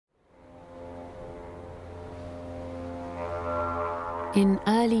In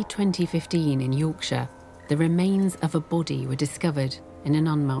early 2015 in Yorkshire, the remains of a body were discovered in an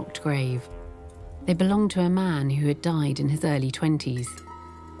unmarked grave. They belonged to a man who had died in his early 20s.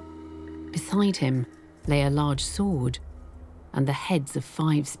 Beside him lay a large sword and the heads of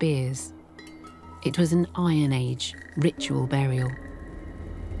 5 spears. It was an Iron Age ritual burial.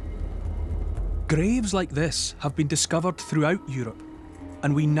 Graves like this have been discovered throughout Europe,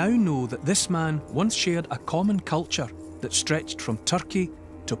 and we now know that this man once shared a common culture that stretched from Turkey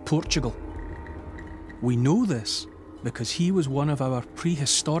to Portugal. We know this because he was one of our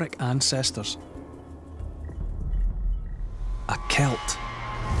prehistoric ancestors. A Celt.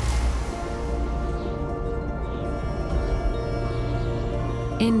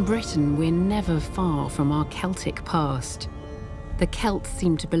 In Britain, we're never far from our Celtic past. The Celts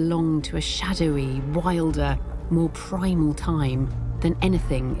seem to belong to a shadowy, wilder, more primal time than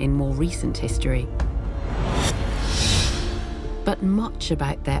anything in more recent history. But much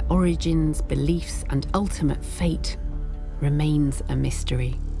about their origins, beliefs, and ultimate fate remains a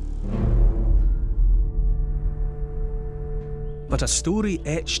mystery. But a story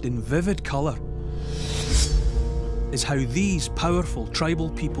etched in vivid colour is how these powerful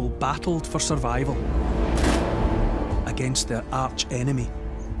tribal people battled for survival against their arch-enemy,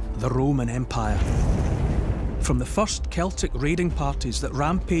 the Roman Empire. From the first Celtic raiding parties that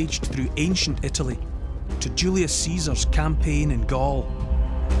rampaged through ancient Italy, to Julius Caesar's campaign in Gaul,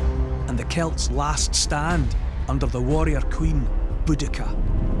 and the Celts' last stand under the warrior queen Boudicca.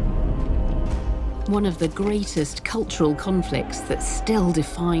 One of the greatest cultural conflicts that still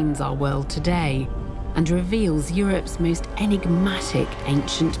defines our world today and reveals Europe's most enigmatic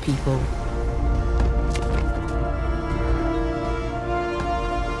ancient people.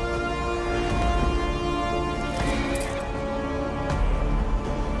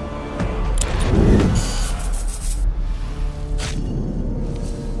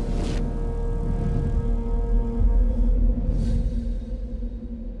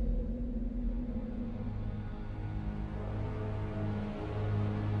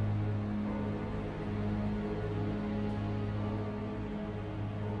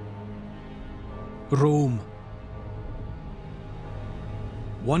 Rome.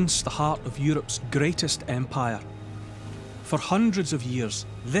 Once the heart of Europe's greatest empire. For hundreds of years,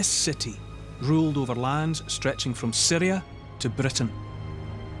 this city ruled over lands stretching from Syria to Britain.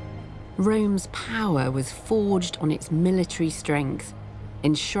 Rome's power was forged on its military strength,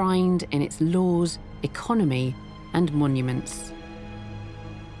 enshrined in its laws, economy, and monuments.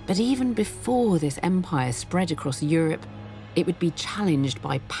 But even before this empire spread across Europe, it would be challenged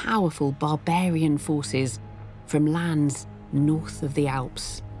by powerful barbarian forces from lands north of the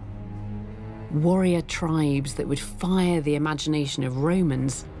Alps. Warrior tribes that would fire the imagination of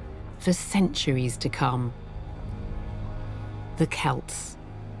Romans for centuries to come. The Celts.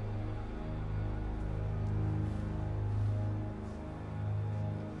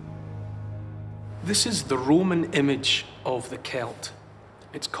 This is the Roman image of the Celt.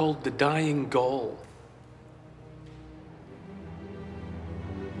 It's called the Dying Gaul.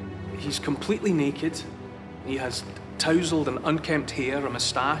 He's completely naked. He has tousled and unkempt hair, a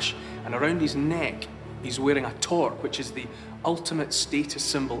moustache, and around his neck he's wearing a torque, which is the ultimate status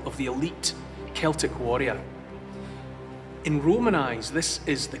symbol of the elite Celtic warrior. In Roman eyes, this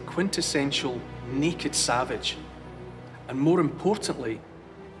is the quintessential naked savage. And more importantly,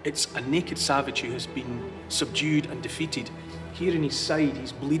 it's a naked savage who has been subdued and defeated. Here in his side,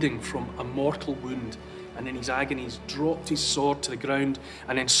 he's bleeding from a mortal wound, and in his agony, he's dropped his sword to the ground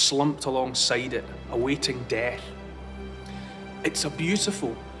and then slumped alongside it, awaiting death. It's a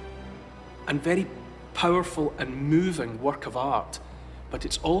beautiful and very powerful and moving work of art, but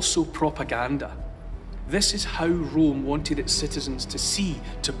it's also propaganda. This is how Rome wanted its citizens to see,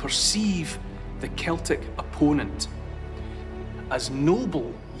 to perceive the Celtic opponent. As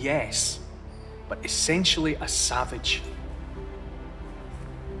noble, yes, but essentially a savage.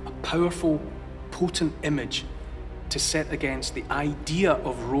 A powerful, potent image to set against the idea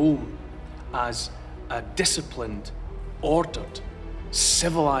of Rome as a disciplined, ordered,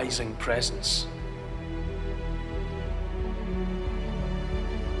 civilizing presence.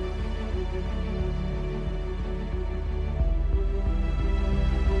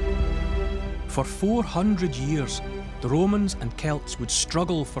 For 400 years, the Romans and Celts would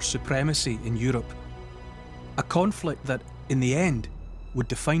struggle for supremacy in Europe. A conflict that, in the end, would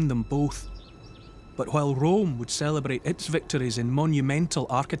define them both. But while Rome would celebrate its victories in monumental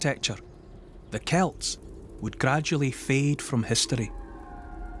architecture, the Celts would gradually fade from history.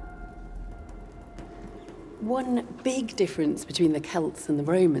 One big difference between the Celts and the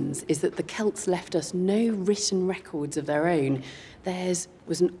Romans is that the Celts left us no written records of their own. Theirs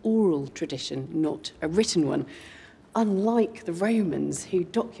was an oral tradition, not a written one, unlike the Romans, who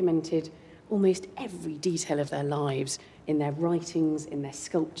documented almost every detail of their lives in their writings, in their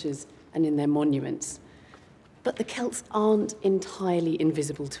sculptures, and in their monuments. But the Celts aren't entirely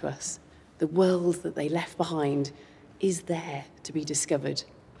invisible to us. The world that they left behind is there to be discovered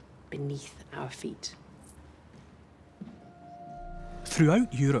beneath our feet.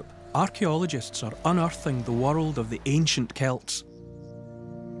 Throughout Europe, archaeologists are unearthing the world of the ancient Celts.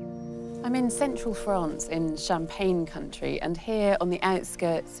 I'm in central France in Champagne country, and here on the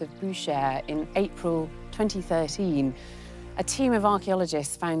outskirts of Boucher in April 2013, a team of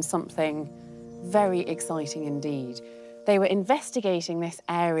archaeologists found something very exciting indeed. They were investigating this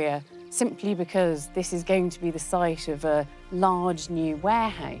area simply because this is going to be the site of a large new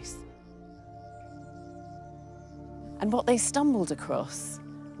warehouse. And what they stumbled across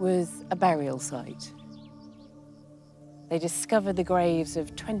was a burial site. They discovered the graves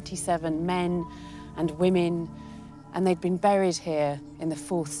of 27 men and women, and they'd been buried here in the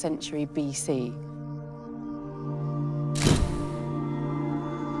 4th century BC.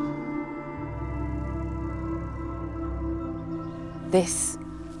 This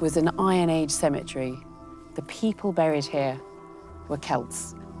was an Iron Age cemetery. The people buried here were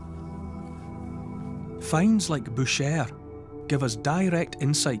Celts. Finds like Boucher give us direct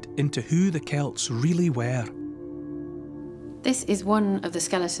insight into who the Celts really were. This is one of the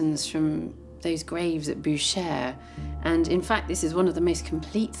skeletons from those graves at Boucher, and in fact this is one of the most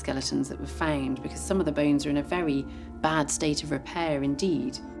complete skeletons that were found, because some of the bones are in a very bad state of repair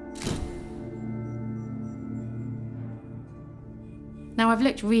indeed. Now, I've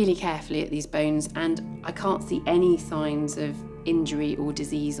looked really carefully at these bones and I can't see any signs of injury or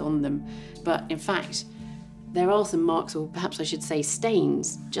disease on them, but in fact there are some marks, or perhaps I should say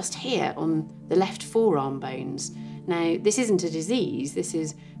stains, just here on the left forearm bones. Now, this isn't a disease, this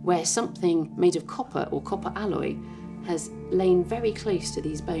is where something made of copper or copper alloy has lain very close to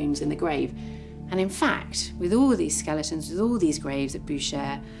these bones in the grave. And in fact, with all these skeletons, with all these graves at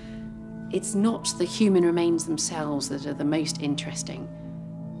Boucher, it's not the human remains themselves that are the most interesting.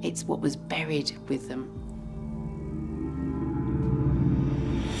 It's what was buried with them.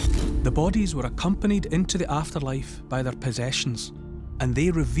 The bodies were accompanied into the afterlife by their possessions, and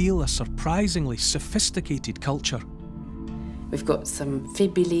they reveal a surprisingly sophisticated culture. We've got some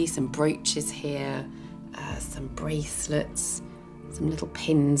fibulae, some brooches here, some bracelets, some little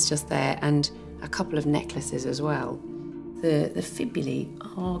pins just there, and a couple of necklaces as well. The fibulae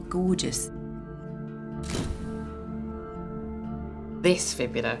are gorgeous. This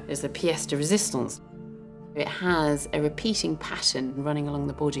fibula is the pièce de résistance. It has a repeating pattern running along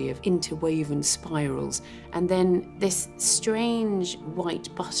the body of interwoven spirals, and then this strange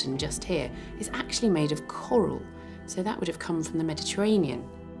white button just here is actually made of coral, so that would have come from the Mediterranean.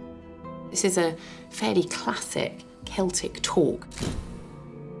 This is a fairly classic Celtic torque.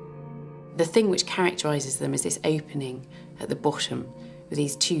 The thing which characterises them is this opening at the bottom with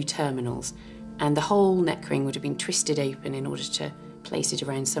these two terminals, and the whole neck ring would have been twisted open in order to place it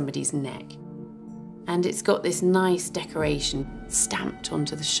around somebody's neck. And it's got this nice decoration stamped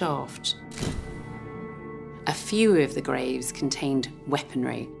onto the shaft. A few of the graves contained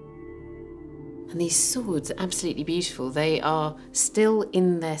weaponry. And these swords are absolutely beautiful. They are still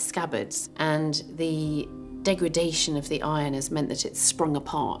in their scabbards, and the degradation of the iron has meant that it's sprung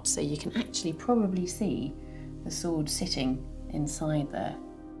apart, so you can actually probably see the sword sitting inside there.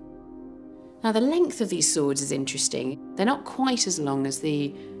 Now, the length of these swords is interesting. They're not quite as long as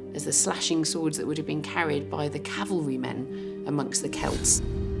the slashing swords that would have been carried by the cavalrymen amongst the Celts.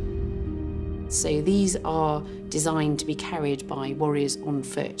 So these are designed to be carried by warriors on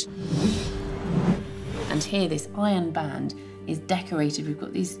foot. And here, this iron band is decorated. We've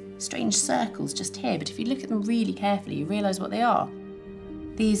got these strange circles just here, but if you look at them really carefully, you realise what they are.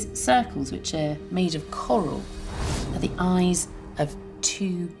 These circles, which are made of coral, are the eyes of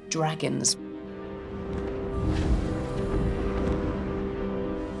 2 dragons.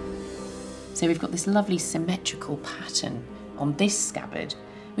 So we've got this lovely symmetrical pattern on this scabbard,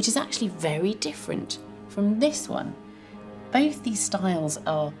 which is actually very different from this one. Both these styles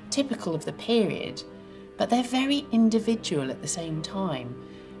are typical of the period, but they're very individual at the same time.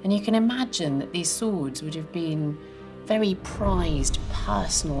 And you can imagine that these swords would have been very prized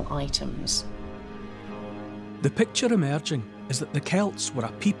personal items. The picture emerging is that the Celts were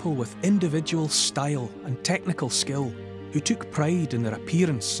a people with individual style and technical skill who took pride in their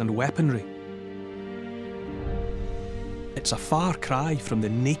appearance and weaponry. It's a far cry from the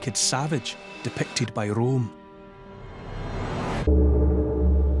naked savage depicted by Rome.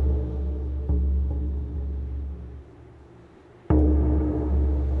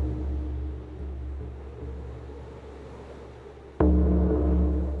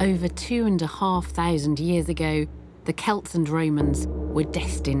 Over 2,500 years ago, the Celts and Romans were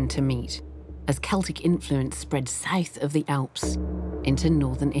destined to meet as Celtic influence spread south of the Alps into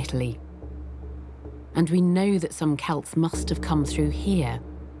northern Italy. And we know that some Celts must have come through here,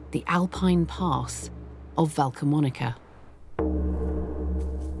 the Alpine pass of Valcamonica.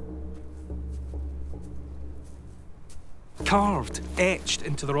 Carved, etched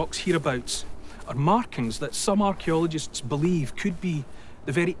into the rocks hereabouts are markings that some archaeologists believe could be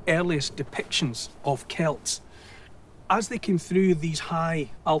the very earliest depictions of Celts. As they came through these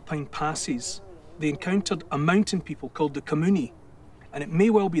high alpine passes, they encountered a mountain people called the Comuni, and it may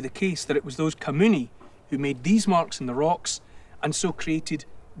well be the case that it was those Comuni who made these marks in the rocks and so created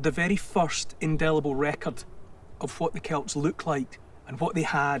the very first indelible record of what the Celts looked like and what they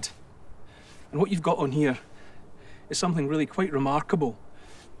had. And what you've got on here is something really quite remarkable.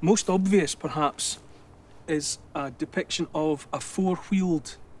 Most obvious, perhaps, is a depiction of a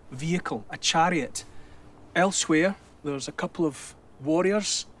four-wheeled vehicle, a chariot. Elsewhere, there's a couple of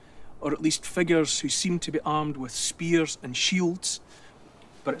warriors, or at least figures who seem to be armed with spears and shields,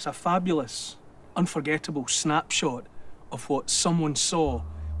 but it's a fabulous, unforgettable snapshot of what someone saw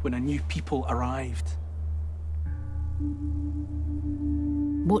when a new people arrived.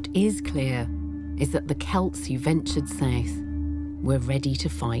 What is clear is that the Celts who ventured south were ready to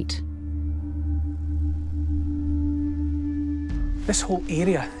fight. This whole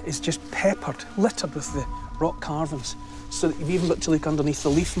area is just peppered, littered with the rock carvings, so that you've even got to look underneath the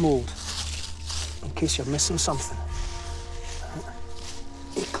leaf mould in case you're missing something.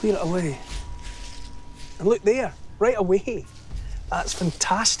 You clear it away. And look there, right away. That's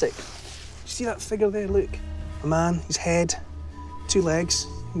fantastic. You see that figure there, look? A man, his head, two legs,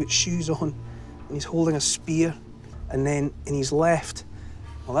 he's got shoes on, and he's holding a spear. And then in his left,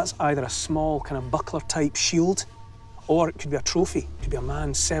 well, that's either a small kind of buckler-type shield, or it could be a trophy. It could be a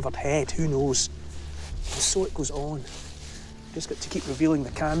man's severed head, who knows? And so it goes on. Just got to keep revealing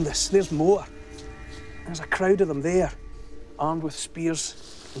the canvas. There's more. There's a crowd of them there, armed with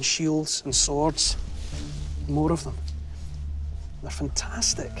spears and shields and swords. More of them. They're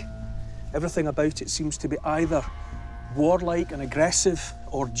fantastic. Everything about it seems to be either warlike and aggressive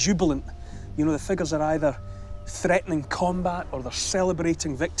or jubilant. You know, the figures are either threatening combat or they're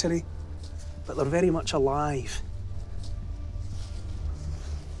celebrating victory, but they're very much alive.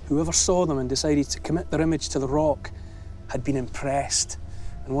 Whoever saw them and decided to commit their image to the rock had been impressed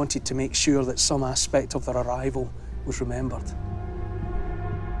and wanted to make sure that some aspect of their arrival was remembered.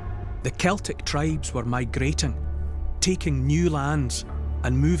 The Celtic tribes were migrating, taking new lands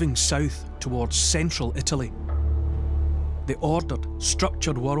and moving south towards central Italy. The ordered,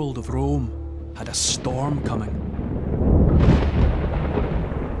 structured world of Rome had a storm coming.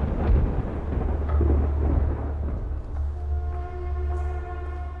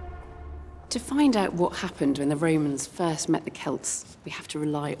 To find out what happened when the Romans first met the Celts, we have to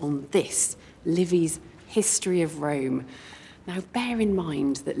rely on this, Livy's History of Rome. Now, bear in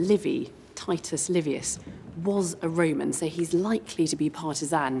mind that Livy, Titus Livius, was a Roman, so he's likely to be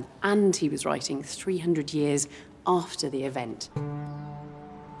partisan, and he was writing 300 years after the event.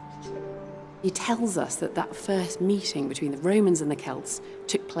 He tells us that that first meeting between the Romans and the Celts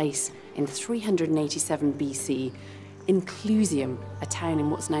took place in 387 BC in Clusium, a town in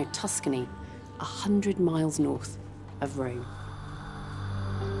what's now Tuscany, 100 miles north of Rome.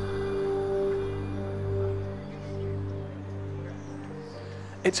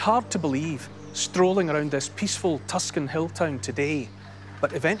 It's hard to believe, strolling around this peaceful Tuscan hill town today,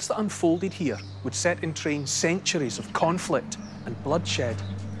 but events that unfolded here would set in train centuries of conflict and bloodshed.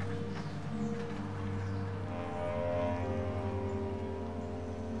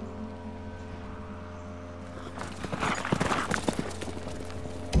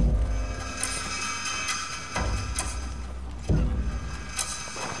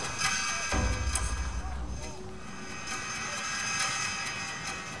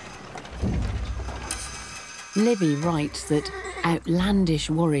 Livy writes that outlandish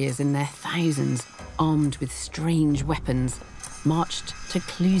warriors in their thousands, armed with strange weapons, marched to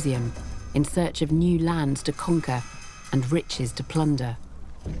Clusium in search of new lands to conquer and riches to plunder.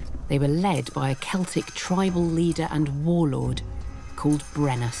 They were led by a Celtic tribal leader and warlord called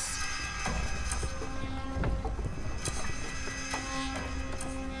Brennus.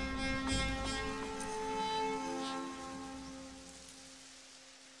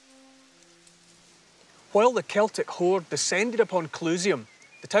 While the Celtic horde descended upon Clusium,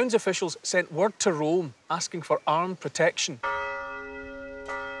 the town's officials sent word to Rome asking for armed protection.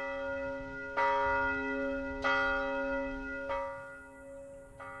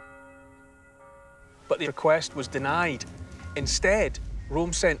 But the request was denied. Instead,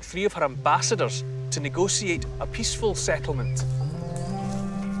 Rome sent 3 of her ambassadors to negotiate a peaceful settlement.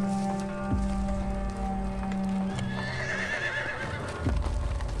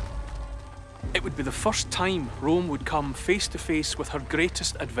 It would be the first time Rome would come face to face with her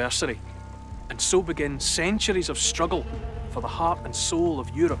greatest adversary, and so begin centuries of struggle for the heart and soul of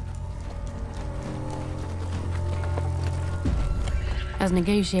Europe. As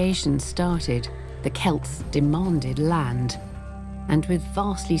negotiations started, the Celts demanded land, and with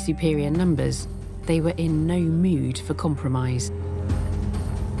vastly superior numbers, they were in no mood for compromise.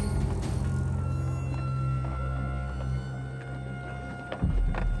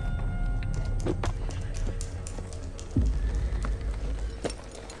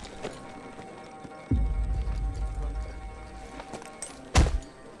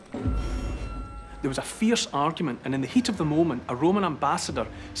 There was a fierce argument, and in the heat of the moment, a Roman ambassador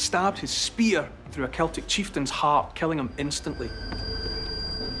stabbed his spear through a Celtic chieftain's heart, killing him instantly.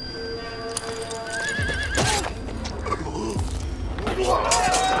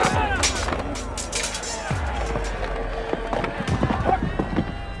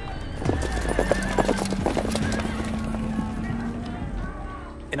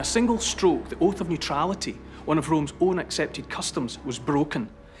 In a single stroke, the oath of neutrality, one of Rome's own accepted customs, was broken.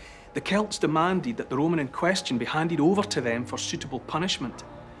 The Celts demanded that the Roman in question be handed over to them for suitable punishment.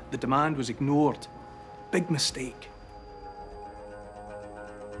 The demand was ignored. Big mistake.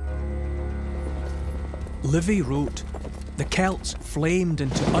 Livy wrote, "The Celts flamed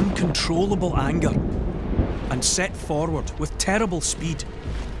into uncontrollable anger and set forward with terrible speed,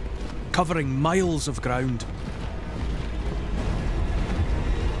 covering miles of ground.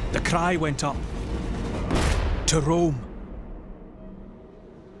 The cry went up, 'To Rome!'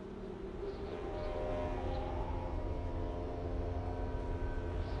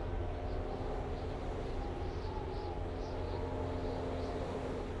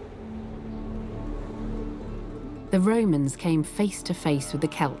 The Romans came face to face with the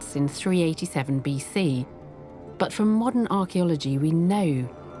Celts in 387 BC, but from modern archaeology we know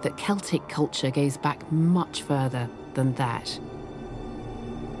that Celtic culture goes back much further than that.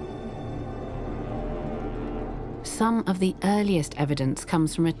 Some of the earliest evidence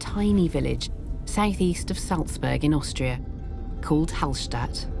comes from a tiny village southeast of Salzburg in Austria, called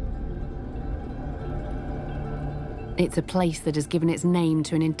Hallstatt. It's a place that has given its name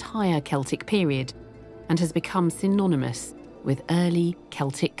to an entire Celtic period and has become synonymous with early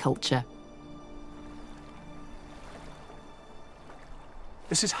Celtic culture.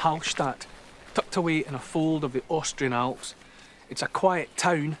 This is Hallstatt, tucked away in a fold of the Austrian Alps. It's a quiet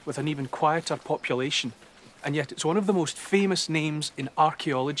town with an even quieter population, and yet it's one of the most famous names in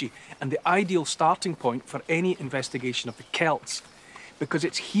archaeology and the ideal starting point for any investigation of the Celts, because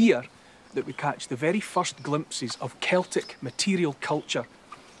it's here that we catch the very first glimpses of Celtic material culture,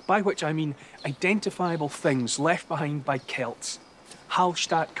 by which I mean identifiable things left behind by Celts.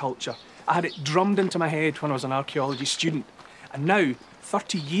 Hallstatt culture. I had it drummed into my head when I was an archaeology student, and now,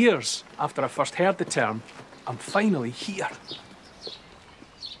 30 years after I first heard the term, I'm finally here.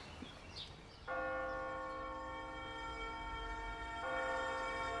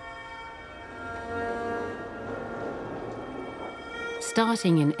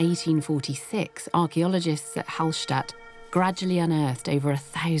 Starting in 1846, archaeologists at Hallstatt gradually unearthed over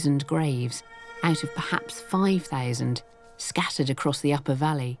 1,000 graves, out of perhaps 5,000 scattered across the upper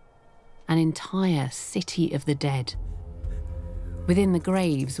valley, an entire city of the dead. Within the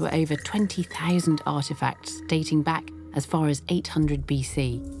graves were over 20,000 artefacts dating back as far as 800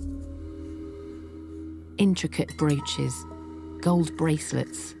 BC. Intricate brooches, gold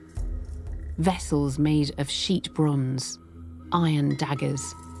bracelets, vessels made of sheet bronze, iron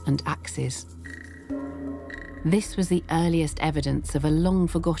daggers and axes. This was the earliest evidence of a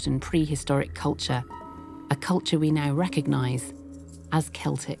long-forgotten prehistoric culture, a culture we now recognise as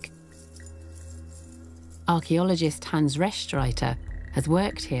Celtic. Archaeologist Hans Restreiter has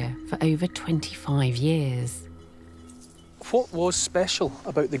worked here for over 25 years. What was special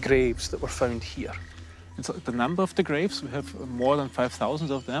about the graves that were found here? It's the number of the graves. We have more than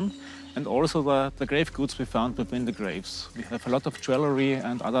 5,000 of them. And also the grave goods we found within the graves. We have a lot of jewelry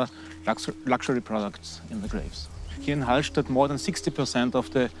and other luxury products in the graves. Here in Hallstatt, more than 60%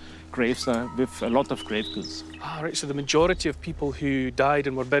 of the graves are with a lot of grave goods. Ah, right, so the majority of people who died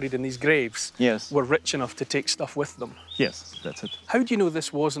and were buried in these graves were rich enough to take stuff with them? Yes, that's it. How do you know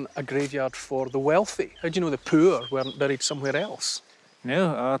this wasn't a graveyard for the wealthy? How do you know the poor weren't buried somewhere else?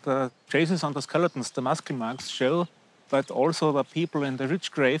 No, the traces on the skeletons, the muscle marks, show that also the people in the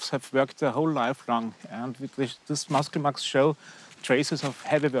rich graves have worked their whole life long. And these muscle marks show traces of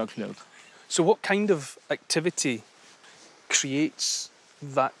heavy workload. So what kind of activity creates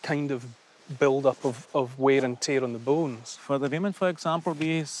that kind of build-up of wear and tear on the bones? For the women, for example,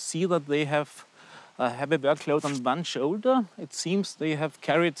 we see that they have a heavy workload on one shoulder. It seems they have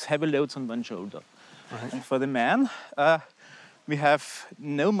carried heavy loads on one shoulder. Right. And for the man, we have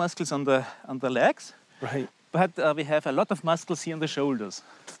no muscles on the legs, Right. but we have a lot of muscles here on the shoulders.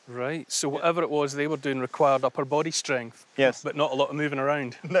 Right. So whatever it was they were doing required upper body strength. Yes. But not a lot of moving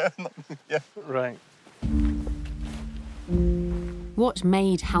around. No, yeah. Right. What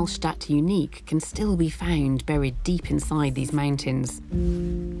made Hallstatt unique can still be found buried deep inside these mountains.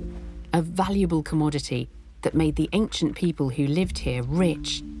 A valuable commodity that made the ancient people who lived here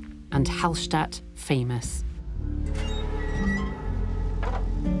rich and Hallstatt famous.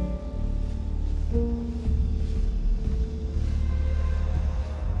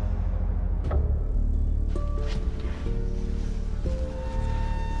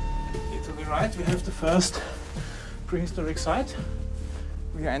 To the right, we have the first prehistoric site.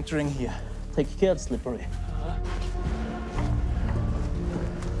 We are entering here. Take care, it's slippery.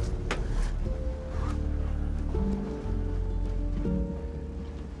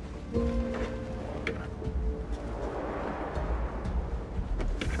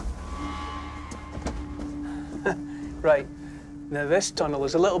 Right. Now this tunnel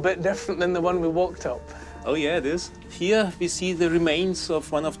is a little bit different than the one we walked up. Oh yeah, it is. Here we see the remains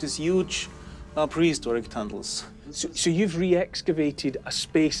of one of these huge prehistoric tunnels. So you've re-excavated a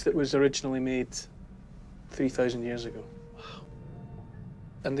space that was originally made 3,000 years ago. Wow.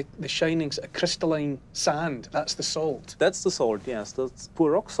 And the shining's a crystalline sand. That's the salt. That's the salt, yes. That's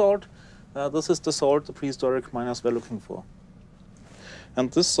poor rock salt. This is the salt the prehistoric miners were looking for.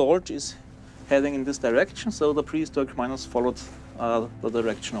 And this salt is heading in this direction, so the prehistoric miners followed the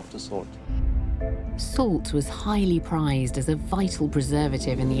direction of the salt. Salt was highly prized as a vital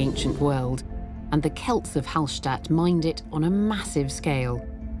preservative in the ancient world, and the Celts of Hallstatt mined it on a massive scale.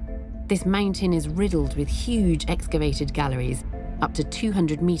 This mountain is riddled with huge excavated galleries, up to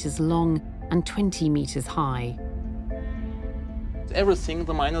 200 meters long and 20 meters high. Everything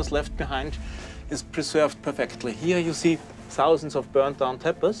the miners left behind is preserved perfectly. Here you see thousands of burnt down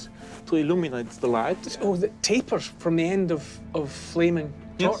tapers to illuminate the light. Oh, the tapers from the end of flaming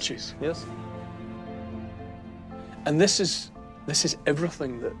torches. Yes. And this is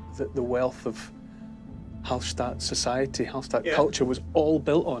everything that the wealth of Hallstatt society, Hallstatt culture was all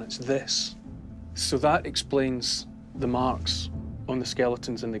built on. It's this. So that explains the marks on the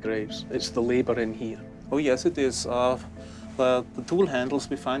skeletons in the graves. It's the labour in here. Oh yes, it is. The tool handles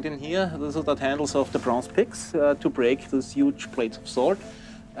we find in here, these are the handles of the bronze picks to break these huge plates of salt.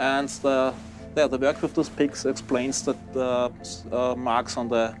 And the work with those picks explains that the marks on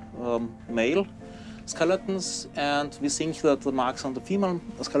the male skeletons, and we think that the marks on the female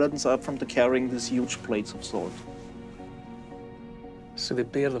skeletons are from the carrying these huge plates of salt. So they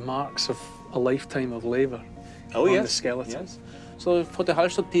bear the marks of a lifetime of labour on the skeleton. Yes. So for the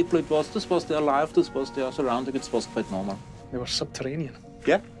Hallstatt people, this was their life, this was their surrounding, it was quite normal. They were subterranean.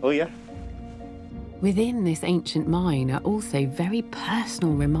 Yeah, oh yeah. Within this ancient mine are also very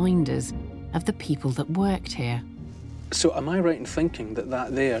personal reminders of the people that worked here. So am I right in thinking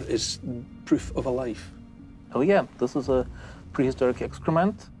that there is proof of a life? Oh yeah, this is a prehistoric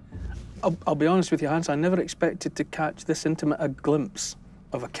excrement. I'll be honest with you, Hans, I never expected to catch this intimate a glimpse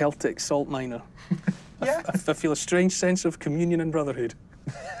of a Celtic salt miner. Yeah. I feel a strange sense of communion and brotherhood.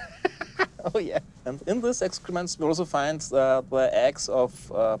 Oh yeah. And in these excrements we also find the eggs of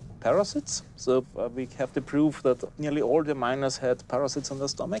parasites. So we have the proof that nearly all the miners had parasites in their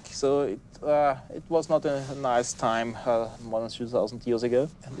stomach. So it was not a nice time more than 2,000 years ago.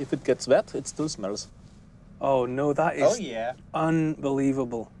 And if it gets wet, it still smells. Oh no, that is yeah.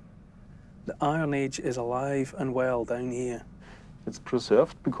 Unbelievable. The Iron Age is alive and well down here. It's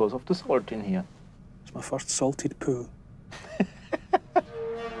preserved because of the salt in here. It's my first salted poo.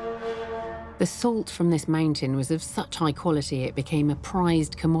 The salt from this mountain was of such high quality it became a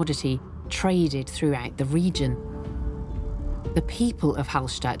prized commodity traded throughout the region. The people of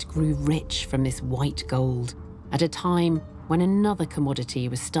Hallstatt grew rich from this white gold at a time when another commodity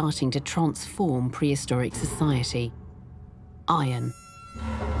was starting to transform prehistoric society: iron.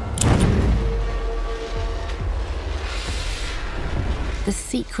 The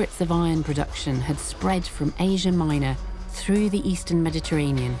secrets of iron production had spread from Asia Minor through the Eastern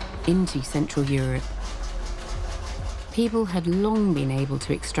Mediterranean into Central Europe. People had long been able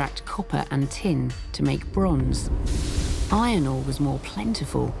to extract copper and tin to make bronze, Iron ore was more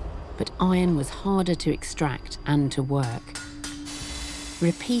plentiful, but iron was harder to extract and to work.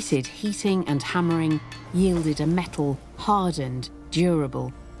 Repeated heating and hammering yielded a metal hardened,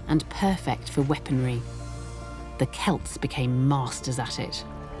 durable, and perfect for weaponry. The Celts became masters at it.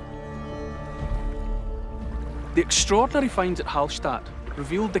 The extraordinary finds at Hallstatt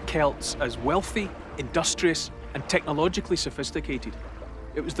revealed the Celts as wealthy, industrious, and technologically sophisticated.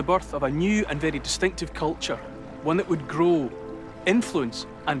 It was the birth of a new and very distinctive culture, one that would grow, influence,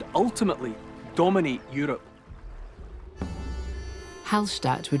 and ultimately dominate Europe.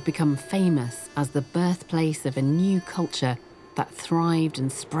 Hallstatt would become famous as the birthplace of a new culture that thrived and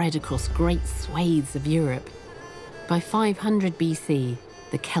spread across great swathes of Europe. By 500 BC,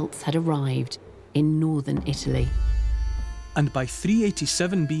 the Celts had arrived in northern Italy. And by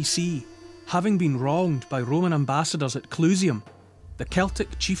 387 BC, having been wronged by Roman ambassadors at Clusium, the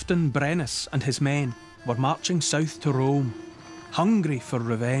Celtic chieftain Brennus and his men were marching south to Rome, hungry for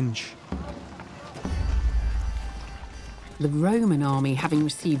revenge. The Roman army, having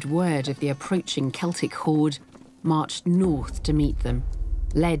received word of the approaching Celtic horde, marched north to meet them,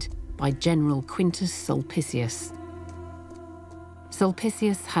 led by General Quintus Sulpicius.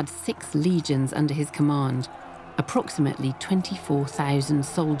 Sulpicius had 6 legions under his command, approximately 24,000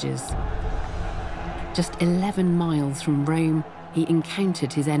 soldiers. Just 11 miles from Rome, he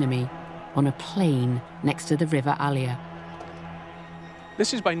encountered his enemy on a plain next to the River Allia.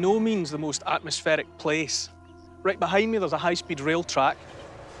 This is by no means the most atmospheric place. Right behind me, there's a high-speed rail track.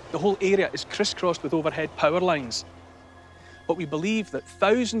 The whole area is crisscrossed with overhead power lines. But we believe that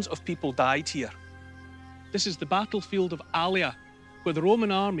thousands of people died here. This is the battlefield of Allia, where the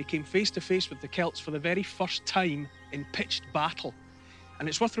Roman army came face to face with the Celts for the very first time in pitched battle. And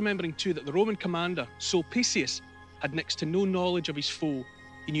it's worth remembering too that the Roman commander, Sulpicius, had next to no knowledge of his foe.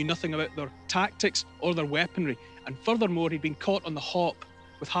 He knew nothing about their tactics or their weaponry, and furthermore, he'd been caught on the hop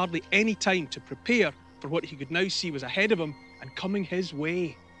with hardly any time to prepare for what he could now see was ahead of him and coming his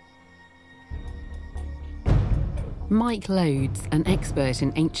way. Mike Loades, an expert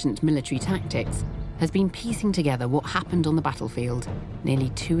in ancient military tactics, has been piecing together what happened on the battlefield nearly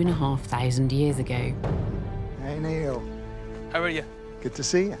 2,500 years ago. Hey, Neil. How are you? Good to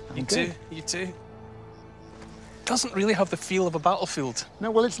see you. You too, you too. Doesn't really have the feel of a battlefield. No,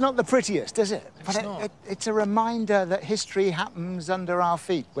 well, it's not the prettiest, is it? It's not. It's a reminder that history happens under our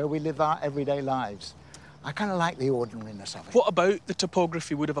feet, where we live our everyday lives. I kind of like the ordinariness of it. What about the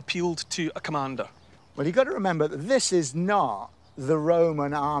topography would have appealed to a commander? Well, you've got to remember that this is not the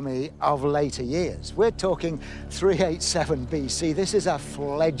Roman army of later years. We're talking 387 BC. This is a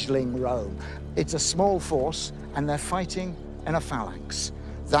fledgling Rome. It's a small force, and they're fighting in a phalanx.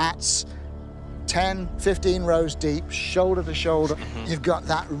 That's 10, 15 rows deep, shoulder to shoulder. You've got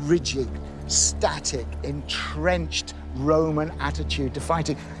that rigid, static, entrenched Roman attitude to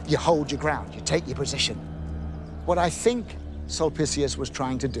fighting. You hold your ground, you take your position. What I think Sulpicius was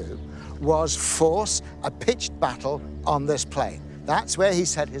trying to do was force a pitched battle on this plain. That's where he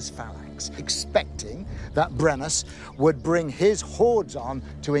set his phalanx, expecting that Brennus would bring his hordes on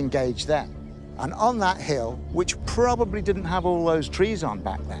to engage them. And on that hill, which probably didn't have all those trees on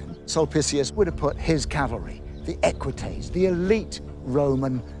back then, Sulpicius would have put his cavalry, the equites, the elite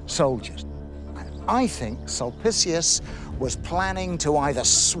Roman soldiers. And I think Sulpicius was planning to either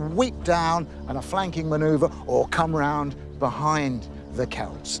sweep down on a flanking maneuver or come round behind the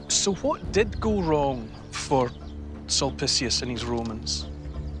Celts. So what did go wrong for Sulpicius and his Romans?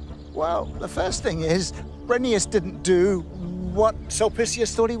 Well, the first thing is, Brennus didn't do what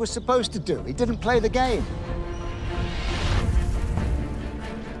Sulpicius thought he was supposed to do. He didn't play the game.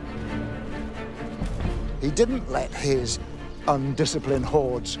 He didn't let his undisciplined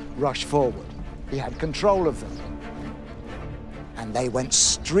hordes rush forward. He had control of them. And they went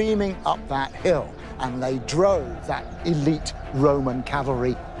streaming up that hill, and they drove that elite Roman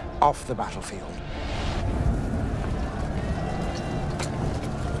cavalry off the battlefield.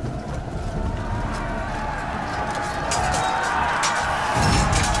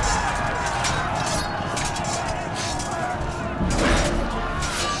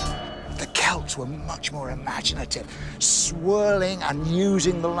 Were much more imaginative, swirling and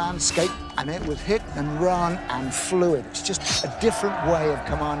using the landscape, and it was hit and run and fluid. It's just a different way of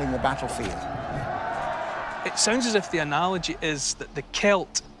commanding the battlefield. It sounds as if the analogy is that the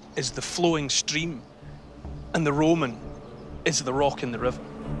Celt is the flowing stream and the Roman is the rock in the river.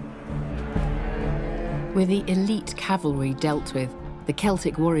 With the elite cavalry dealt with, the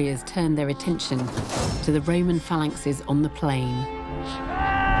Celtic warriors turned their attention to the Roman phalanxes on the plain.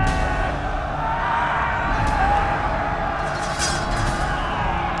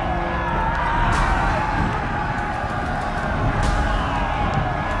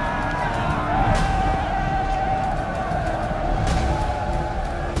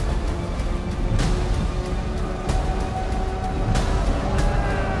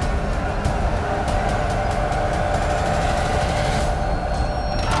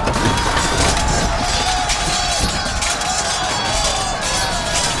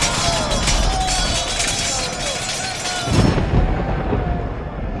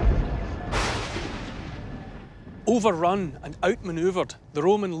 Overrun and outmanoeuvred, the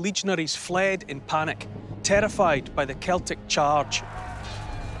Roman legionaries fled in panic, terrified by the Celtic charge.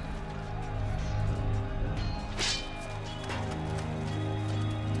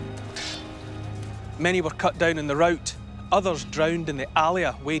 Many were cut down in the rout, others drowned in the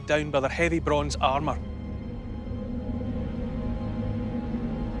alia, weighed down by their heavy bronze armour.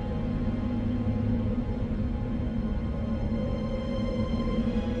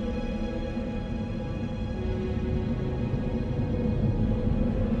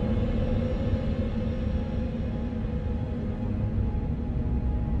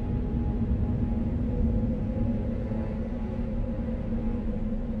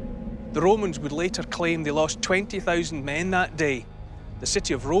 The Romans would later claim they lost 20,000 men that day. The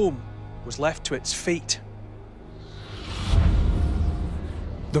city of Rome was left to its fate.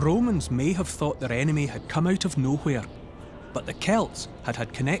 The Romans may have thought their enemy had come out of nowhere, but the Celts had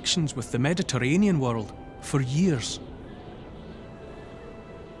had connections with the Mediterranean world for years.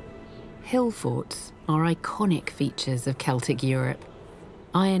 Hill forts are iconic features of Celtic Europe.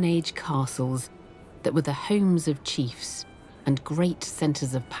 Iron Age castles that were the homes of chiefs and great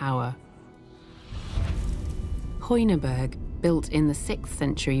centres of power. Hoineberg, built in the 6th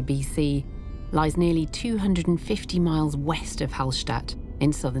century BC, lies nearly 250 miles west of Hallstatt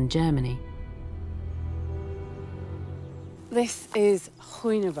in southern Germany. This is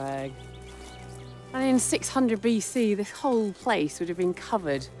Hoineberg. And in 600 BC, this whole place would have been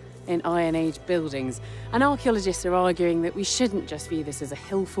covered in Iron Age buildings. And archaeologists are arguing that we shouldn't just view this as a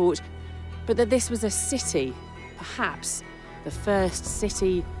hill fort, but that this was a city, perhaps the first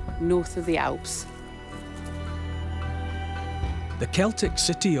city north of the Alps. The Celtic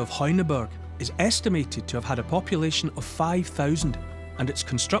city of Hoineberg is estimated to have had a population of 5,000, and its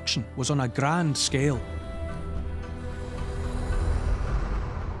construction was on a grand scale.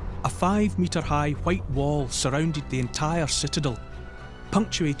 A 5-metre-high white wall surrounded the entire citadel,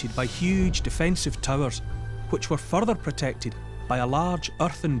 punctuated by huge defensive towers, which were further protected by a large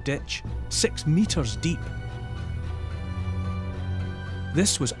earthen ditch 6 metres deep.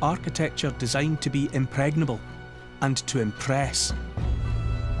 This was architecture designed to be impregnable and to impress.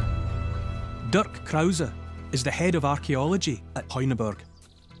 Dirk Krause is the head of archaeology at Hoineberg.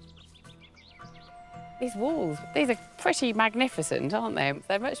 These walls, these are pretty magnificent, aren't they?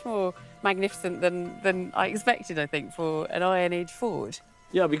 They're much more magnificent than I expected, I think, for an Iron Age fort.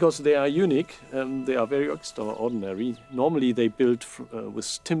 Yeah, because they are unique, they are very extraordinary. Normally they built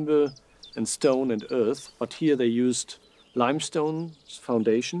with timber and stone and earth, but here they used limestone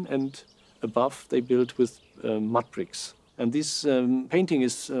foundation, and above they built with mud bricks. And this painting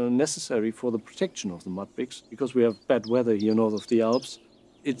is necessary for the protection of the mud bricks, because we have bad weather here north of the Alps.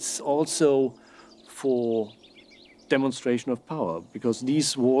 It's also for demonstration of power, because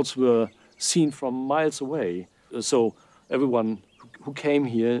these walls were seen from miles away. So everyone who came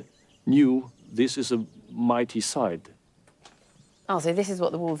here knew this is a mighty site. Oh, so this is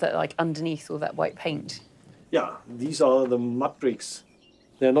what the walls look like underneath all that white paint? Yeah, these are the mud bricks.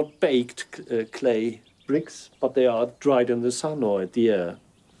 They're not baked clay bricks, but they are dried in the sun or at the air.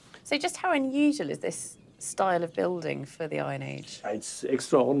 So just how unusual is this style of building for the Iron Age? It's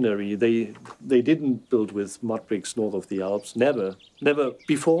extraordinary. They didn't build with mud bricks north of the Alps. Never. Never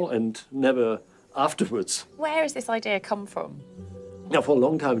before and never afterwards. Where has this idea come from? Now, for a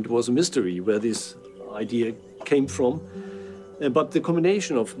long time it was a mystery where this idea came from. But the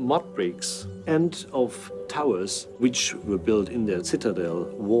combination of mud bricks and of towers, which were built in the citadel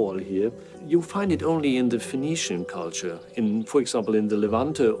wall here, you find it only in the Phoenician culture, for example, in the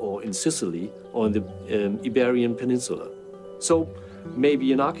Levante or in Sicily or in the Iberian Peninsula. So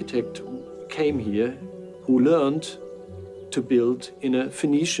maybe an architect came here who learned to build in a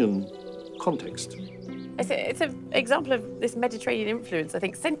Phoenician context. It's an example of this Mediterranean influence, I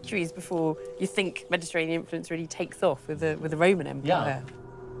think, centuries before you think Mediterranean influence really takes off with the Roman Empire. Yeah.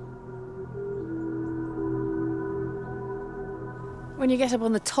 When you get up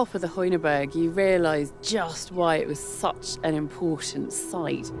on the top of the Hoineberg, you realise just why it was such an important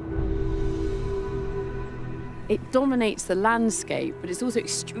site. It dominates the landscape, but it's also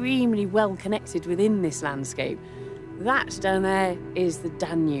extremely well connected within this landscape. That down there is the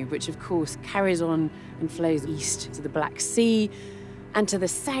Danube, which of course carries on and flows east to the Black Sea. And to the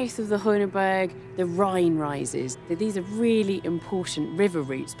south of the Hoineberg, the Rhine rises. These are really important river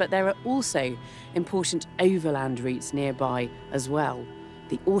routes, but there are also important overland routes nearby as well,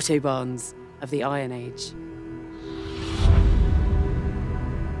 the autobahns of the Iron Age.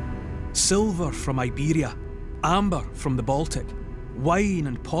 Silver from Iberia, amber from the Baltic, wine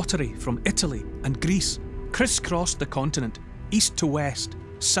and pottery from Italy and Greece crisscrossed the continent, east to west,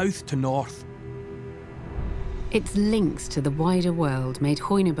 south to north. Its links to the wider world made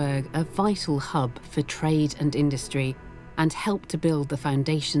Hoineberg a vital hub for trade and industry and helped to build the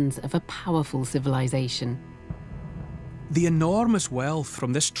foundations of a powerful civilization. The enormous wealth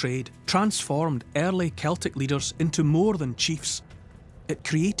from this trade transformed early Celtic leaders into more than chiefs. It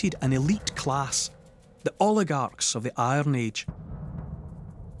created an elite class, the oligarchs of the Iron Age.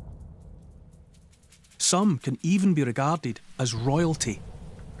 Some can even be regarded as royalty.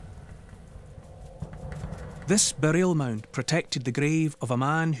 This burial mound protected the grave of a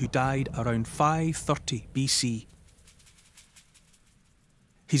man who died around 530 BC.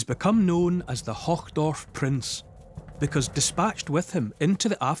 He's become known as the Hochdorf Prince because dispatched with him into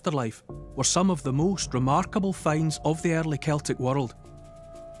the afterlife were some of the most remarkable finds of the early Celtic world,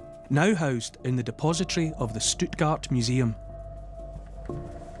 now housed in the depository of the Stuttgart Museum.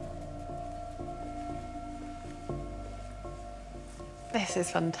 This is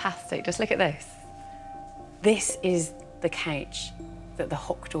fantastic. Just look at this. This is the couch that the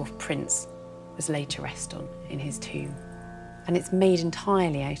Hochdorf Prince was laid to rest on in his tomb. And it's made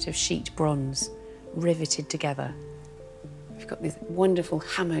entirely out of sheet bronze, riveted together. We've got this wonderful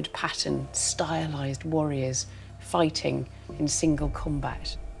hammered pattern, stylised warriors fighting in single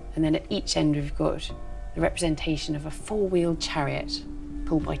combat. And then at each end we've got the representation of a four-wheeled chariot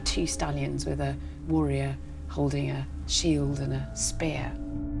pulled by two stallions with a warrior holding a shield and a spear.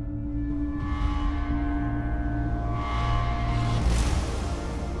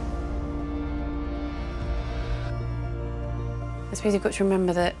 I suppose you've got to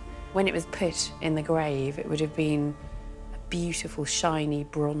remember that when it was put in the grave, it would have been a beautiful, shiny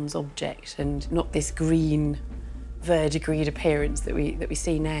bronze object and not this green, verdigreed appearance that we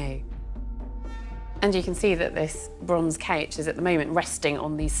see now. And you can see that this bronze couch is at the moment resting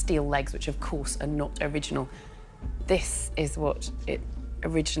on these steel legs, which of course are not original. This is what it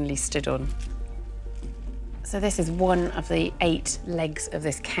originally stood on. So this is one of the 8 legs of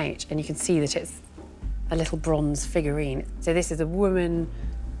this couch, and you can see that it's a little bronze figurine. So this is a woman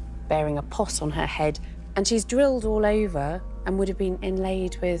bearing a pot on her head, and she's drilled all over and would have been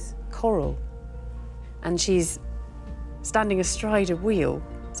inlaid with coral. And she's standing astride a wheel,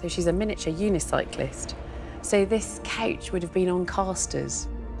 so she's a miniature unicyclist. So this couch would have been on casters.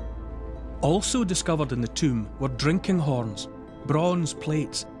 Also discovered in the tomb were drinking horns, bronze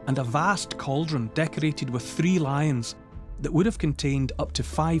plates, and a vast cauldron decorated with 3 lions that would have contained up to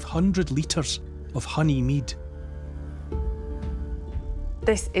 500 litres of honey mead.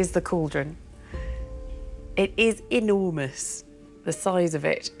 This is the cauldron. It is enormous. The size of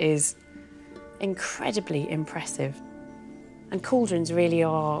it is incredibly impressive. And cauldrons really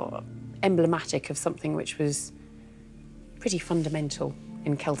are emblematic of something which was pretty fundamental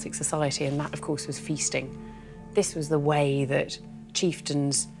in Celtic society, and that, of course, was feasting. This was the way that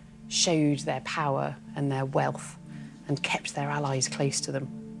chieftains showed their power and their wealth and kept their allies close to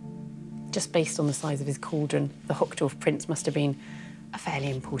them. Just based on the size of his cauldron, the Hochdorf Prince must have been a fairly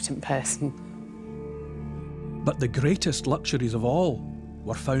important person. But the greatest luxuries of all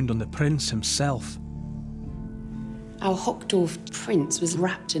were found on the prince himself. Our Hochdorf Prince was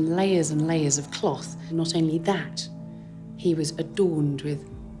wrapped in layers and layers of cloth. Not only that, he was adorned with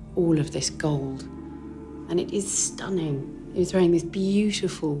all of this gold. And it is stunning. He was wearing this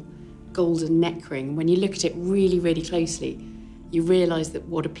beautiful golden neck ring. When you look at it really, really closely, you realise that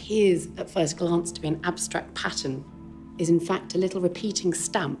what appears at first glance to be an abstract pattern is in fact a little repeating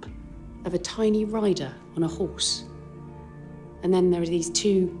stamp of a tiny rider on a horse. And then there are these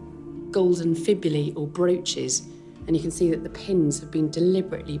 2 golden fibulae or brooches, and you can see that the pins have been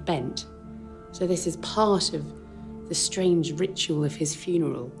deliberately bent. So this is part of the strange ritual of his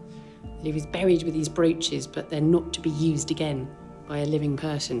funeral, that he was buried with these brooches, but they're not to be used again by a living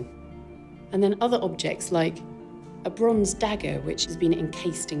person. And then other objects like a bronze dagger which has been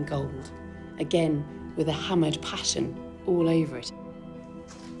encased in gold, again with a hammered pattern all over it.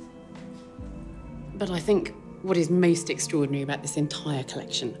 But I think what is most extraordinary about this entire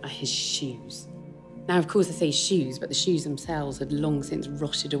collection are his shoes. Now, of course, I say shoes, but the shoes themselves had long since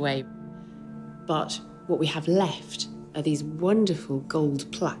rotted away. But what we have left are these wonderful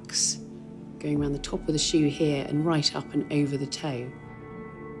gold plaques going around the top of the shoe here and right up and over the toe.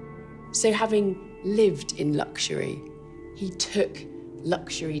 So having lived in luxury, he took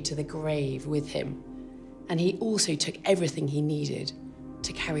luxury to the grave with him, and he also took everything he needed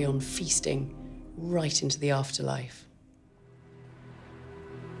to carry on feasting right into the afterlife.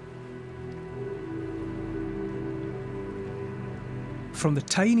 From the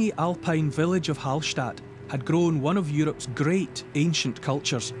tiny alpine village of Hallstatt had grown one of Europe's great ancient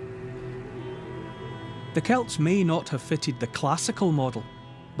cultures. The Celts may not have fitted the classical model,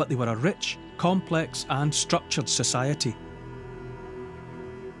 but they were a rich, complex and structured society.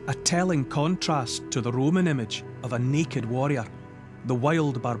 A telling contrast to the Roman image of a naked warrior, the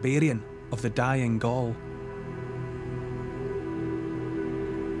wild barbarian of the dying Gaul.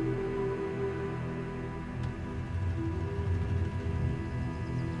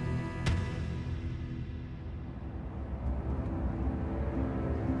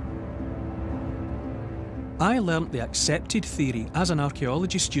 I learnt the accepted theory as an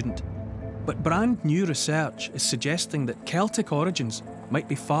archaeology student, but brand new research is suggesting that Celtic origins might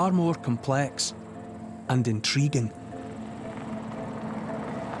be far more complex and intriguing.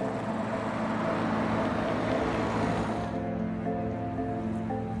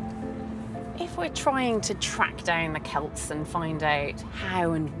 If we're trying to track down the Celts and find out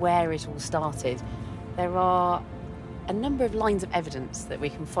how and where it all started, there are a number of lines of evidence that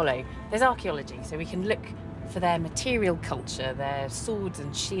we can follow. There's archaeology, so we can look for their material culture, their swords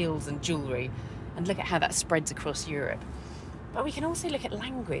and shields and jewellery, and look at how that spreads across Europe. But we can also look at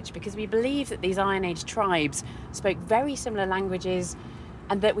language, because we believe that these Iron Age tribes spoke very similar languages,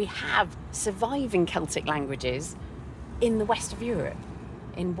 and that we have surviving Celtic languages in the west of Europe,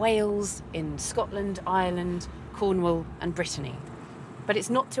 in Wales, in Scotland, Ireland, Cornwall and Brittany. But it's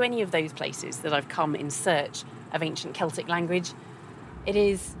not to any of those places that I've come in search of ancient Celtic language. It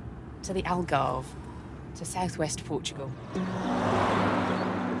is to the Algarve, to southwest Portugal.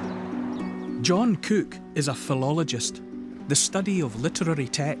 John Cook is a philologist, the study of literary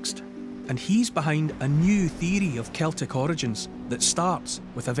text, and he's behind a new theory of Celtic origins that starts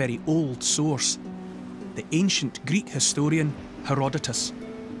with a very old source, the ancient Greek historian Herodotus.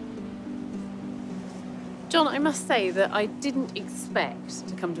 John, I must say that I didn't expect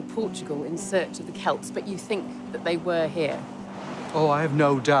to come to Portugal in search of the Celts, but you think that they were here? Oh, I have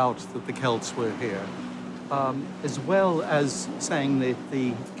no doubt that the Celts were here. As well as saying that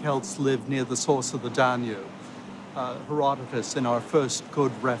the Celts lived near the source of the Danube. Herodotus, in our first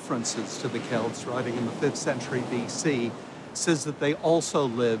good references to the Celts, writing in the 5th century BC, says that they also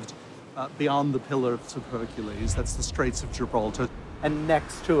lived beyond the Pillars of Hercules, that's the Straits of Gibraltar, and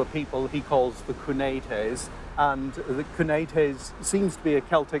next to a people he calls the Cunetes, and the Cunetes seems to be a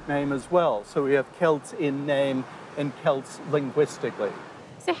Celtic name as well. So we have Celts in name and Celts linguistically.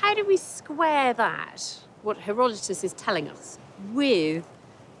 So how do we square that, what Herodotus is telling us, with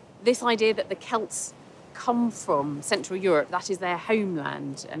this idea that the Celts come from Central Europe, that is their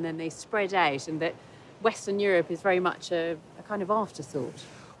homeland, and then they spread out, and that Western Europe is very much a kind of afterthought?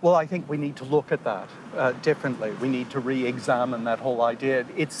 Well, I think we need to look at that differently. We need to re-examine that whole idea.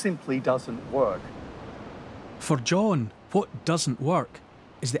 It simply doesn't work. For John, what doesn't work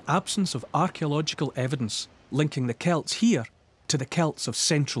is the absence of archaeological evidence linking the Celts here to the Celts of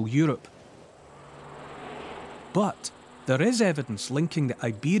Central Europe. But there is evidence linking the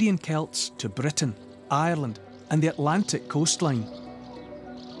Iberian Celts to Britain, Ireland and the Atlantic coastline.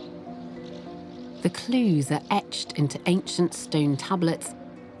 The clues are etched into ancient stone tablets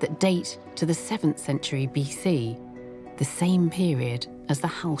that date to the 7th century BC, the same period as the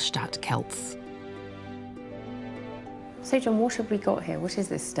Hallstatt Celts. So John, what have we got here? What is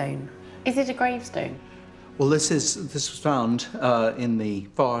this stone? Is it a gravestone? Well, this was found in the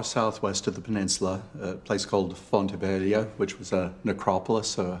far southwest of the peninsula, a place called Fonteveria, which was a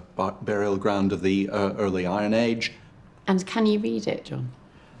necropolis, a burial ground of the early Iron Age. And can you read it, John?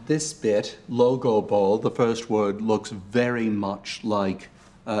 This bit, logobol, the first word, looks very much like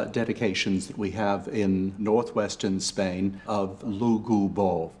dedications that we have in northwestern Spain of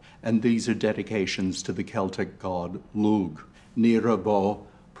Lugubol. And these are dedications to the Celtic god Lug. Nirabo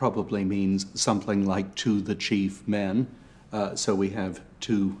probably means something like to the chief men. So we have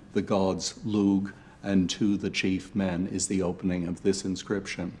to the gods Lug and to the chief men is the opening of this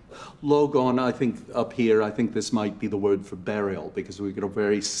inscription. Logon, I think up here, I think this might be the word for burial, because we get a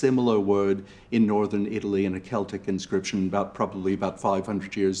very similar word in northern Italy in a Celtic inscription probably about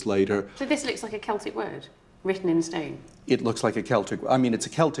 500 years later. So this looks like a Celtic word written in stone? It looks like a Celtic, I mean, it's a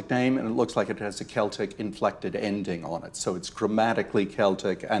Celtic name and it looks like it has a Celtic inflected ending on it. So it's grammatically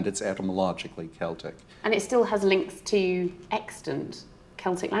Celtic and it's etymologically Celtic. And it still has links to extant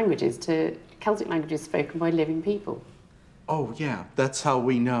Celtic languages, to Celtic languages spoken by living people. Oh yeah, that's how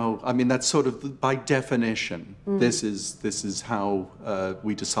we know. I mean, that's sort of by definition. This is how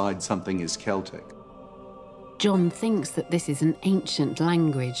we decide something is Celtic. John thinks that this is an ancient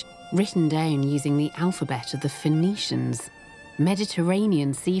language written down using the alphabet of the Phoenicians,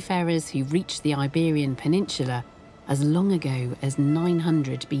 Mediterranean seafarers who reached the Iberian Peninsula as long ago as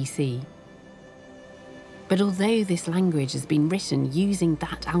 900 BC. But although this language has been written using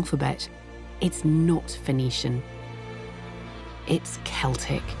that alphabet, it's not Phoenician. It's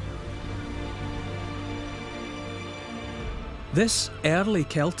Celtic. This early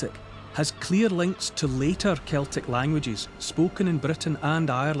Celtic has clear links to later Celtic languages spoken in Britain and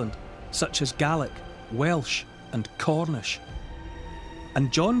Ireland, such as Gaelic, Welsh and Cornish.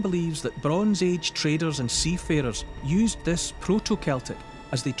 And John believes that Bronze Age traders and seafarers used this Proto-Celtic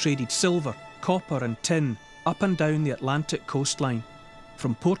as they traded silver, copper and tin up and down the Atlantic coastline,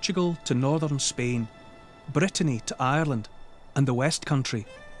 from Portugal to northern Spain, Brittany to Ireland and the West Country.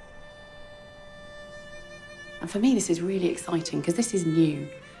 And for me, this is really exciting because this is new.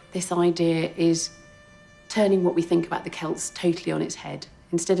 This idea is turning what we think about the Celts totally on its head.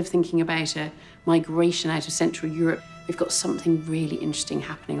 Instead of thinking about a migration out of Central Europe, we've got something really interesting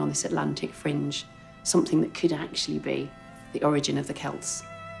happening on this Atlantic fringe, something that could actually be the origin of the Celts.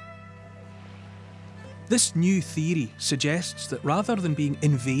 This new theory suggests that rather than being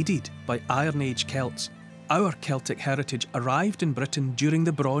invaded by Iron Age Celts, our Celtic heritage arrived in Britain during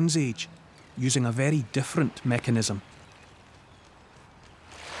the Bronze Age, using a very different mechanism.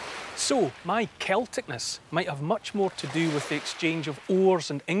 So, my Celticness might have much more to do with the exchange of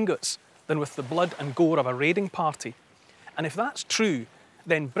ores and ingots than with the blood and gore of a raiding party. And if that's true,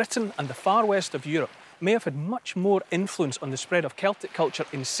 then Britain and the far west of Europe may have had much more influence on the spread of Celtic culture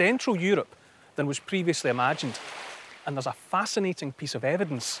in Central Europe than was previously imagined. And there's a fascinating piece of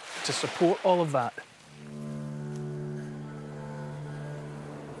evidence to support all of that.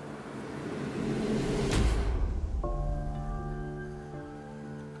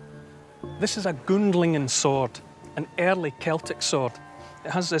 This is a Gundlingen sword, an early Celtic sword.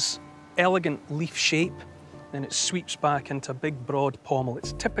 It has this elegant leaf shape, then it sweeps back into a big broad pommel.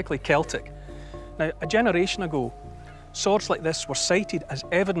 It's typically Celtic. Now, a generation ago, swords like this were cited as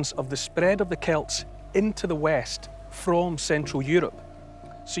evidence of the spread of the Celts into the West from Central Europe.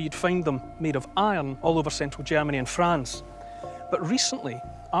 So you'd find them made of iron all over central Germany and France. But recently,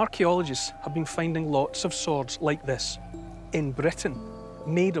 archaeologists have been finding lots of swords like this in Britain,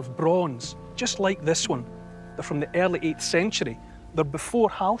 made of bronze, just like this one. They're from the early 8th century. They're before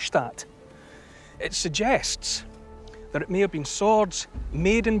Hallstatt. It suggests that it may have been swords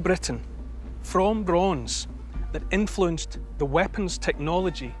made in Britain from bronze that influenced the weapons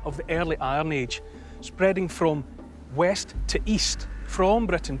technology of the early Iron Age, spreading from west to east, from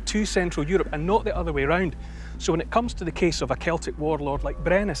Britain to Central Europe, and not the other way around. So when it comes to the case of a Celtic warlord like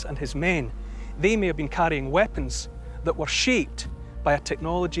Brennus and his men, they may have been carrying weapons that were shaped by a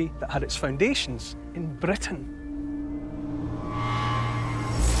technology that had its foundations in Britain.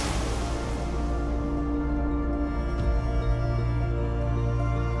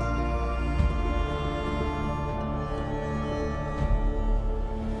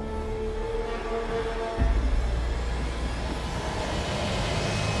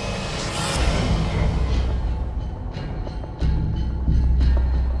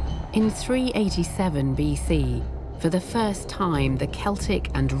 In 387 BC, for the first time, the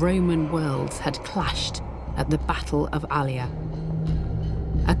Celtic and Roman worlds had clashed at the Battle of Allia.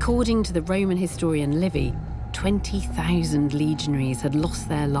 According to the Roman historian Livy, 20,000 legionaries had lost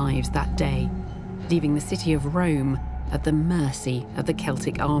their lives that day, leaving the city of Rome at the mercy of the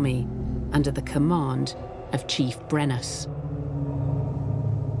Celtic army, under the command of Chief Brennus.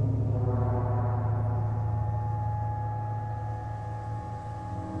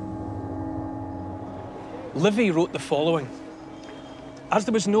 Livy wrote the following: "As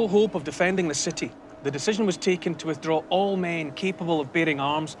there was no hope of defending the city, the decision was taken to withdraw all men capable of bearing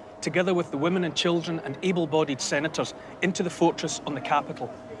arms, together with the women and children and able-bodied senators, into the fortress on the capital.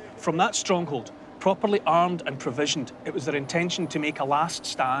 From that stronghold, properly armed and provisioned, it was their intention to make a last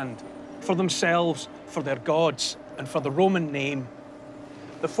stand, for themselves, for their gods, and for the Roman name.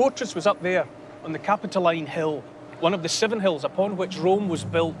 The fortress was up there, on the Capitoline Hill, one of the 7 hills upon which Rome was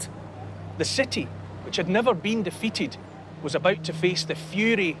built. The city, which had never been defeated, was about to face the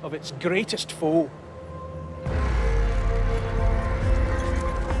fury of its greatest foe."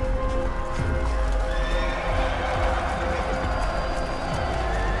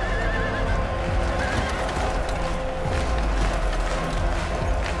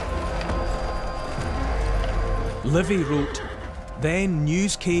 Livy wrote, "Then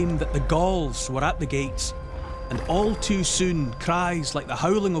news came that the Gauls were at the gates, and all too soon cries like the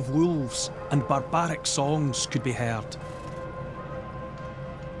howling of wolves and barbaric songs could be heard."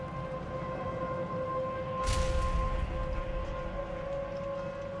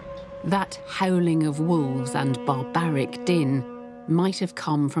 That howling of wolves and barbaric din might have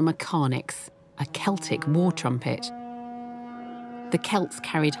come from a carnix, a Celtic war trumpet. The Celts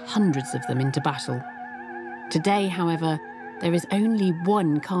carried hundreds of them into battle. Today, however, there is only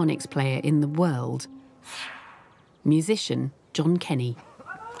one carnix player in the world: musician John Kenny.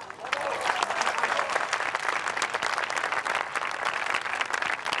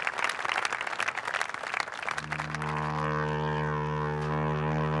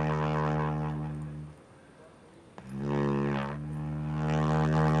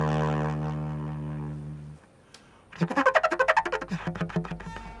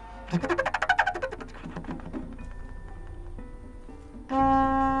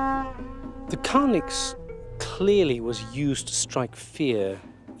 The carnix clearly was used to strike fear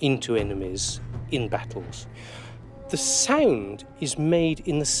into enemies in battles. The sound is made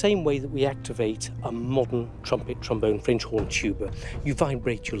in the same way that we activate a modern trumpet, trombone, French horn, tuba. You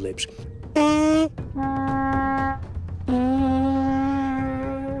vibrate your lips.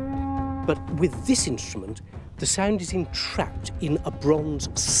 But with this instrument, the sound is entrapped in a bronze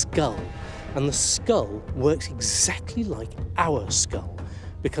skull, and the skull works exactly like our skull,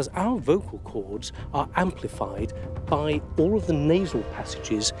 because our vocal cords are amplified by all of the nasal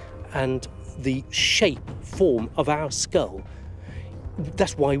passages and the shape, form of our skull.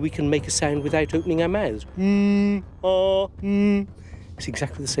 That's why we can make a sound without opening our mouths. It's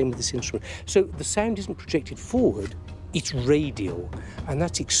exactly the same with this instrument. So the sound isn't projected forward, it's radial, and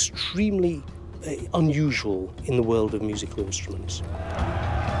that's extremely unusual in the world of musical instruments.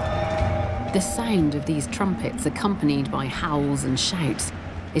 The sound of these trumpets, accompanied by howls and shouts,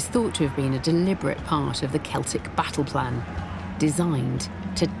 is thought to have been a deliberate part of the Celtic battle plan, designed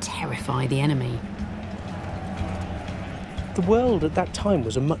to terrify the enemy. The world at that time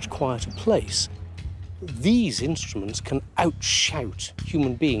was a much quieter place. These instruments can outshout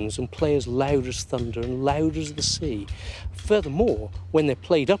human beings and play as loud as thunder and loud as the sea. Furthermore, when they're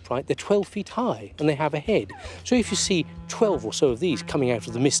played upright, they're 12 feet high and they have a head. So if you see 12 or so of these coming out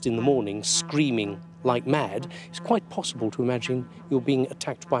of the mist in the morning, screaming like mad, it's quite possible to imagine you're being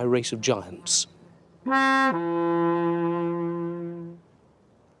attacked by a race of giants. So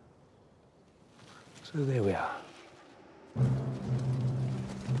there we are.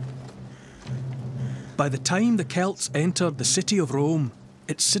 By the time the Celts entered the city of Rome,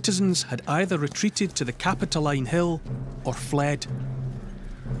 its citizens had either retreated to the Capitoline Hill or fled.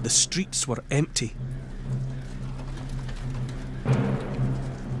 The streets were empty.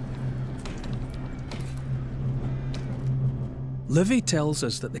 Livy tells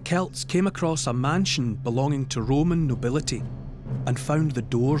us that the Celts came across a mansion belonging to Roman nobility and found the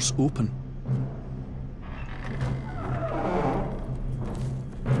doors open.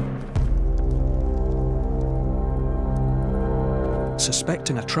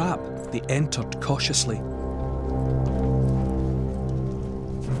 Suspecting a trap, they entered cautiously.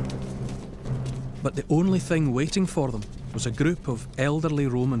 But the only thing waiting for them was a group of elderly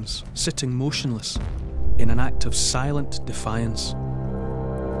Romans sitting motionless in an act of silent defiance.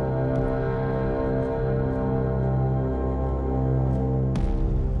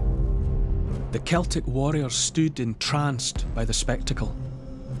 The Celtic warriors stood entranced by the spectacle.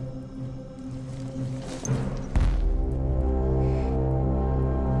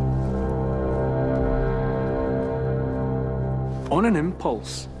 On an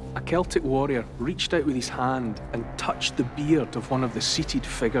impulse, a Celtic warrior reached out with his hand and touched the beard of one of the seated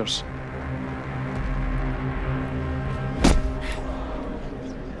figures.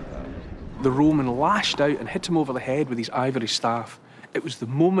 The Roman lashed out and hit him over the head with his ivory staff. It was the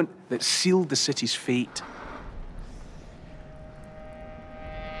moment that sealed the city's fate.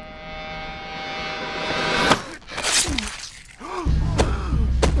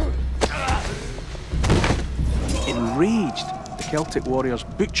 Enraged, the Celtic warriors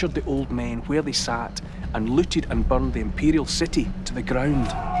butchered the old men where they sat and looted and burned the imperial city to the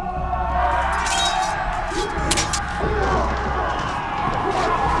ground.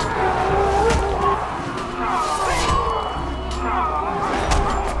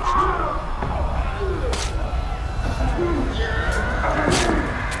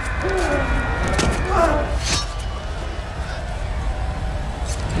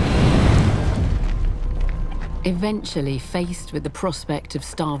 Eventually, faced with the prospect of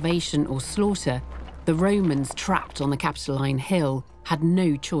starvation or slaughter, the Romans trapped on the Capitoline Hill had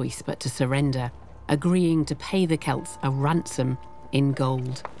no choice but to surrender, agreeing to pay the Celts a ransom in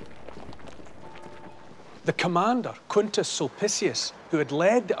gold. The commander, Quintus Sulpicius, who had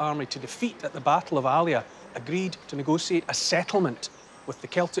led the army to defeat at the Battle of Allia, agreed to negotiate a settlement with the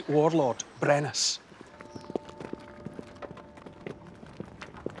Celtic warlord, Brennus.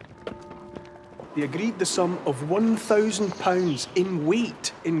 They agreed the sum of £1,000 in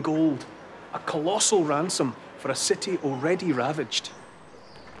weight in gold, a colossal ransom for a city already ravaged.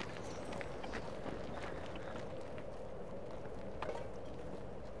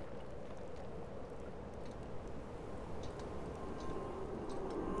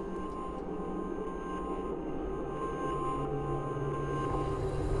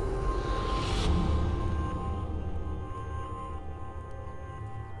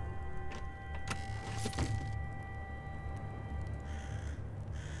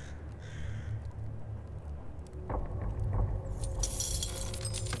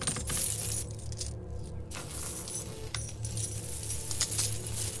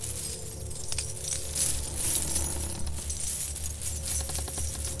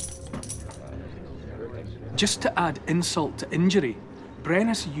 just to add insult to injury,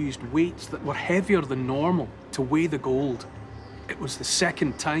 Brennus used weights that were heavier than normal to weigh the gold. It was the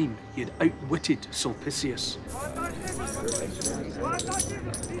second time he had outwitted Sulpicius.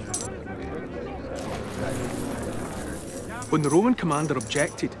 When the Roman commander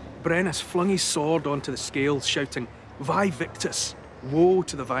objected, Brennus flung his sword onto the scales, shouting, "Vae victis!" Woe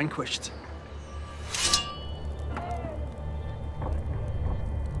to the vanquished.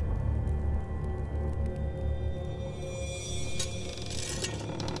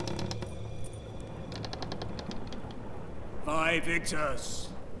 Vae victis!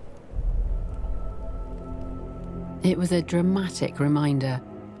 It was a dramatic reminder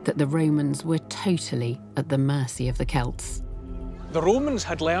that the Romans were totally at the mercy of the Celts. The Romans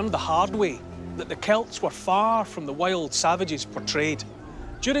had learned the hard way that the Celts were far from the wild savages portrayed.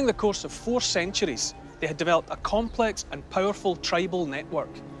 During the course of 4 centuries, they had developed a complex and powerful tribal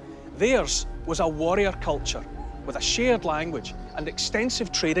network. Theirs was a warrior culture with a shared language and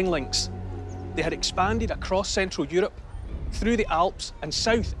extensive trading links. They had expanded across Central Europe, through the Alps and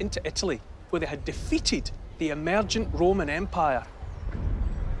south into Italy, where they had defeated the emergent Roman Empire.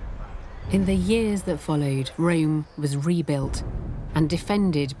 In the years that followed, Rome was rebuilt and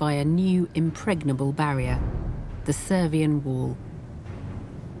defended by a new impregnable barrier, the Servian Wall.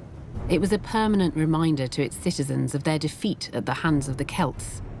 It was a permanent reminder to its citizens of their defeat at the hands of the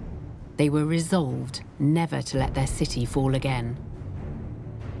Celts. They were resolved never to let their city fall again.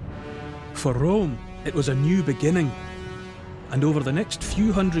 For Rome, it was a new beginning. And over the next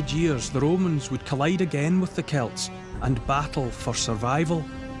few hundred years, the Romans would collide again with the Celts and battle for survival,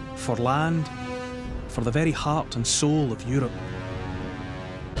 for land, for the very heart and soul of Europe.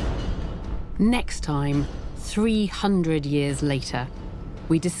 Next time, 300 years later,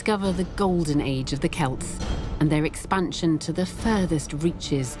 we discover the golden age of the Celts and their expansion to the furthest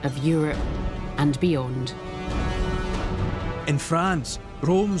reaches of Europe and beyond. In France,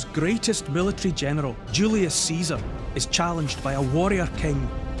 Rome's greatest military general, Julius Caesar, is challenged by a warrior king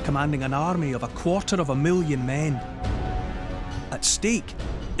commanding an army of 250,000 men. At stake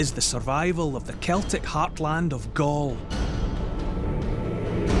is the survival of the Celtic heartland of Gaul.